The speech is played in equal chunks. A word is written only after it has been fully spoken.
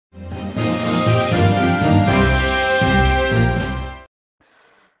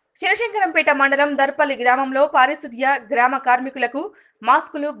చినశంకరంపేట మండలం దర్పల్లి గ్రామంలో పారిశుధ్య గ్రామ కార్మికులకు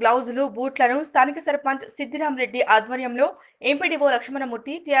మాస్కులు, గ్లౌజులు, బూట్లను స్థానిక సర్పంచ్ సిద్దిరాం రెడ్డి ఆధ్వర్యంలో ఎంపీడీఓ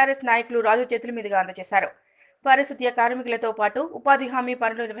లక్ష్మణమూర్తి, టీఆర్ఎస్ నాయకులు రాజు చేతుల మీదుగా అందజేశారు. పారిశుధ్య కార్మికులతో పాటు ఉపాధి హామీ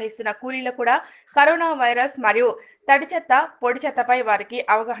పనులు నిర్వహిస్తున్న కూలీలకు కూడా కరోనా వైరస్ మరియు తడి చెత్త, పొడి చెత్తపై వారికి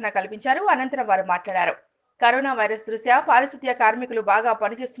అవగాహన కల్పించారు. అనంతరం వారు మాట్లాడారు. కరోనా వైరస్ దృష్ట్యా పారిశుధ్య కార్మికులు బాగా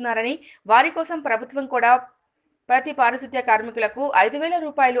పనిచేస్తున్నారని, వారి కోసం ప్రభుత్వం కూడా ప్రతి పారిశుధ్య కార్మికులకు 5,000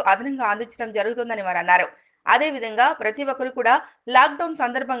 రూపాయలు అదనంగా అందించడం జరుగుతుందని వారు అన్నారు. అదేవిధంగా ప్రతి ఒక్కరు కూడా లాక్డౌన్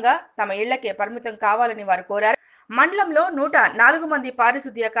సందర్భంగా తమ ఇళ్లకే పరిమితం కావాలని వారు కోరారు. మండలంలో 104 మంది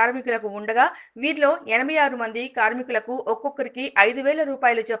పారిశుధ్య కార్మికులకు ఉండగా వీరిలో 86 మంది కార్మికులకు ఒక్కొక్కరికి 5,000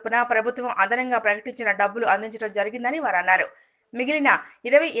 రూపాయలు చొప్పున ప్రభుత్వం అదనంగా ప్రకటించిన డబ్బులు అందించడం జరిగిందని వారు అన్నారు. మిగిలిన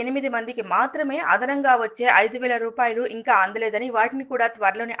 28 మందికి మాత్రమే అదనంగా వచ్చే 5,000 రూపాయలు ఇంకా అందలేదని, వాటిని కూడా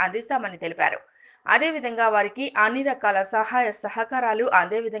త్వరలోనే అందిస్తామని తెలిపారు. అదేవిధంగా వారికి అన్ని రకాల సహాయ సహకారాలు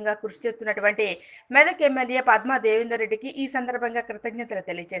అందే విధంగా కృషి చేస్తున్నటువంటి మెదక్ ఎమ్మెల్యే పద్మా దేవేందర్ రెడ్డికి ఈ సందర్భంగా కృతజ్ఞతలు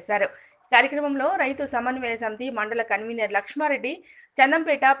తెలియజేశారు. కార్యక్రమంలో రైతు సమన్వయ సమితి మండల convener Lakshma Reddy,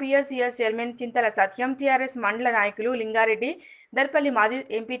 Chandampet PSCS chairman చింతల సత్యం, టీఆర్ఎస్ మండల నాయకులు లింగారెడ్డి, దర్పల్లి మాజీ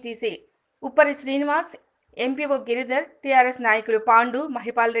MPTC Uppari Srinivas, MPO Giridhar, TRS నాయకులు పాండు,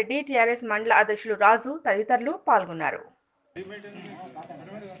 మహిపాల్ రెడ్డి, టీఆర్ఎస్ మండల అధ్యక్షులు రాజు తదితరులు పాల్గొన్నారు.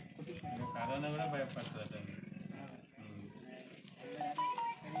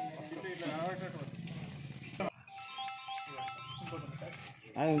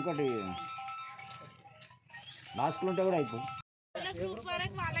 ఇంకోటి మాస్కులు ఉంటే కూడా అయిపోయి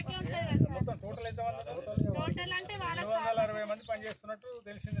టోటల్ అంటే 260 మంది పనిచేస్తున్నట్టు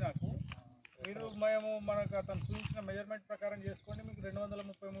తెలిసింది నాకు. మేము మనకు అతను చూపించిన మెజర్మెంట్ ప్రకారం చేసుకోండి, మీకు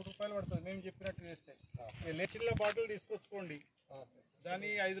 233 రూపాయలు పడుతుంది. మేము చెప్పినట్టు చేస్తే లేచిల్ల బాటిల్ తీసుకొచ్చుకోండి, దాని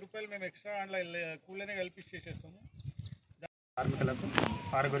 5 రూపాయలు మేము ఎక్స్ట్రా అందులో కూలనే కలిపి చేసేస్తాము. కార్మికులకు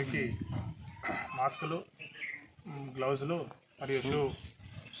 6గురికి మాస్కులు, గ్లౌజులు మరియు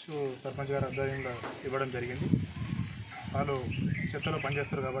షూ సర్పంచ్ గారి ఆధ్వర్యంలో ఇవ్వడం జరిగింది. వాళ్ళు చెత్తలో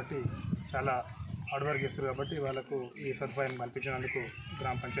పనిచేస్తారు కాబట్టి, చాలా హార్డ్ వర్క్ చేస్తారు కాబట్టి వాళ్ళకు ఈ సదుపాయం కల్పించినందుకు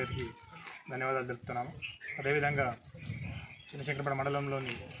గ్రామ పంచాయతీకి ధన్యవాదాలు తెలుపుతున్నాము. అదేవిధంగా చినశంకరంపేట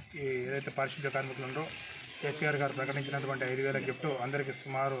మండలంలోని ఈ ఏదైతే పారిశుద్ధ్య కార్మికులు ఉందో కేసీఆర్ గారు ప్రకటించినటువంటి 5,000 గిఫ్ట్ అందరికీ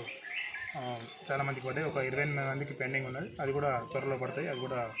సుమారు చాలామందికి పడ్డాయి. ఒక 28 మందికి పెండింగ్ ఉన్నది, అది కూడా త్వరలో పడతాయి. అది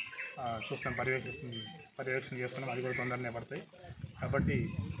కూడా చూస్తాం, పర్యవేక్షణ చేస్తున్నాం, అది కూడా తొందరనే పడతాయి. కాబట్టి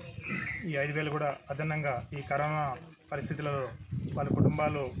ఈ 5,000 కూడా అదనంగా ఈ కరోనా పరిస్థితులలో వాళ్ళ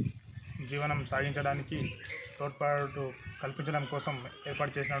కుటుంబాలు జీవనం సాగించడానికి తోడ్పాటు కల్పించడం కోసం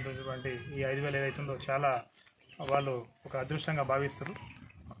ఏర్పాటు చేసినటువంటి ఈ 5,000 ఏదైతుందో చాలా వాళ్ళు ఒక అదృష్టంగా భావిస్తారు.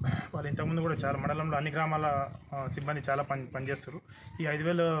 వాళ్ళు ఇంతకుముందు కూడా చాలా మండలంలో అన్ని గ్రామాల సిబ్బంది చాలా పనిచేస్తారు. ఈ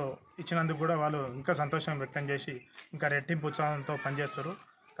 5,000 ఇచ్చినందుకు కూడా వాళ్ళు ఇంకా సంతోషం వ్యక్తం చేసి ఇంకా రెట్టింపు ఉత్సాహంతో పనిచేస్తారు.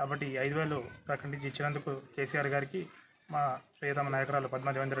 కాబట్టి ఈ 5,000 ప్రకటించి ఇచ్చినందుకు కేసీఆర్ గారికి, మా ప్రియతమ నాయకురాలు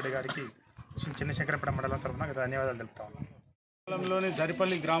పద్మా దేవేందర్ రెడ్డి గారికి చినశంకరంపేట మండలం తరఫున ధన్యవాదాలు తెలుపుతా ఉన్నాం. మండలంలోని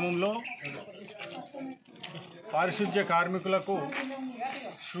దరిపల్లి గ్రామంలో పారిశుధ్య కార్మికులకు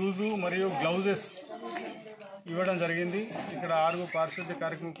షూజు మరియు గ్లౌజెస్ ఇవ్వడం జరిగింది. ఇక్కడ 6 పారిశుధ్య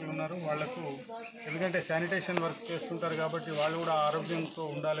కార్మికులు ఉన్నారు. వాళ్లకు ఎందుకంటే శానిటేషన్ వర్క్ చేస్తుంటారు కాబట్టి వాళ్ళు కూడా ఆరోగ్యంతో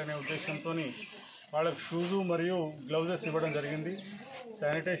ఉండాలనే ఉద్దేశంతో వాళ్ళకు షూజు మరియు గ్లౌజెస్ ఇవ్వడం జరిగింది.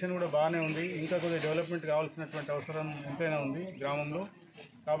 శానిటేషన్ కూడా బాగానే ఉంది, ఇంకా కొద్దిగా డెవలప్మెంట్ కావాల్సినటువంటి అవసరం ఎంతైనా ఉంది గ్రామంలో.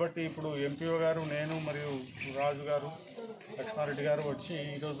 కాబట్టి ఇప్పుడు ఎంపీఓ గారు, నేను మరియు రాజు గారు, లక్ష్మారెడ్డి గారు వచ్చి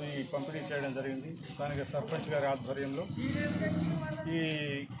ఈరోజు ఈ పంపిణీ చేయడం జరిగింది స్థానిక సర్పంచ్ గారి ఆధ్వర్యంలో. ఈ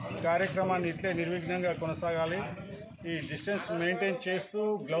కార్యక్రమాన్ని ఇట్లే నిర్విఘ్నంగా కొనసాగాలి. ఈ డిస్టెన్స్ మెయింటైన్ చేస్తూ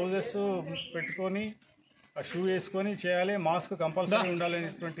గ్లౌజెస్ పెట్టుకొని షూ వేసుకొని చేయాలి. మాస్క్ కంపల్సరీ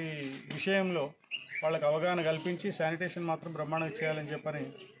ఉండాలనేటువంటి విషయంలో వాళ్ళకి అవగాహన కల్పించి శానిటేషన్ మాత్రం బ్రహ్మాండంగా చేయాలని చెప్పని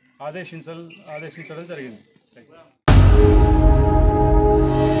ఆదేశించడం జరిగింది.